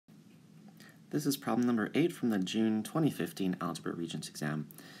This is problem number 8 from the June 2015 Algebra Regents exam.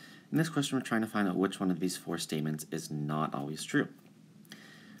 In this question, we're trying to find out which one of these four statements is not always true.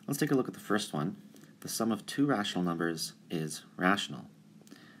 Let's take a look at the first one. The sum of two rational numbers is rational.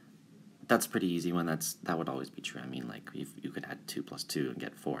 That's a pretty easy one. That would always be true. I mean, like, you could add 2 plus 2 and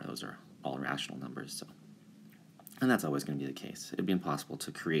get 4. Those are all rational numbers. And that's always going to be the case. It'd be impossible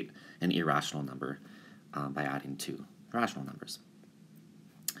to create an irrational number by adding two rational numbers.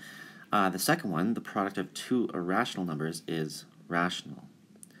 The second one, the product of two irrational numbers, is rational.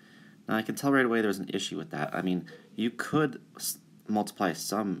 Now, I can tell right away there's an issue with that. I mean, you could multiply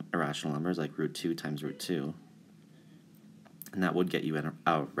some irrational numbers, like root 2 times root 2, and that would get you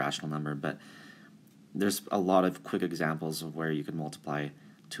a rational number, but there's a lot of quick examples of where you could multiply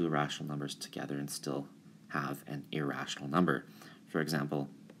two irrational numbers together and still have an irrational number. For example,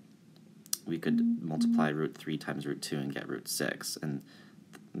 we could multiply root 3 times root 2 and get root 6, and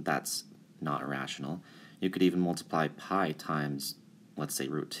that's not irrational. You could even multiply pi times, let's say,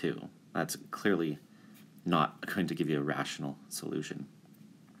 root 2. That's clearly not going to give you a rational solution.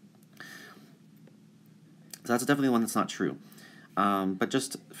 So that's definitely one that's not true. But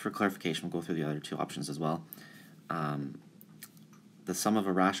just for clarification, we'll go through the other two options as well. The sum of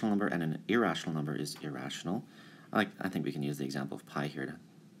a rational number and an irrational number is irrational. I think we can use the example of pi here.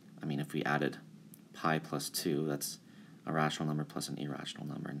 I mean, if we added pi plus 2, that's a rational number plus an irrational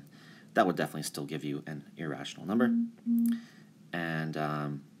number. And that would definitely still give you an irrational number. And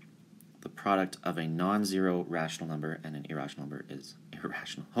the product of a non-zero rational number and an irrational number is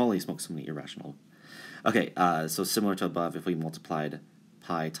irrational. Holy smokes, so many irrational. Okay, so similar to above, if we multiplied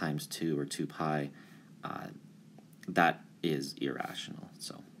pi times 2 or 2 pi, that is irrational.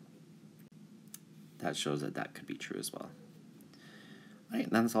 So that shows that that could be true as well. All right,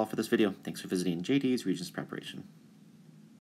 that's all for this video. Thanks for visiting JD's Regents Preparation.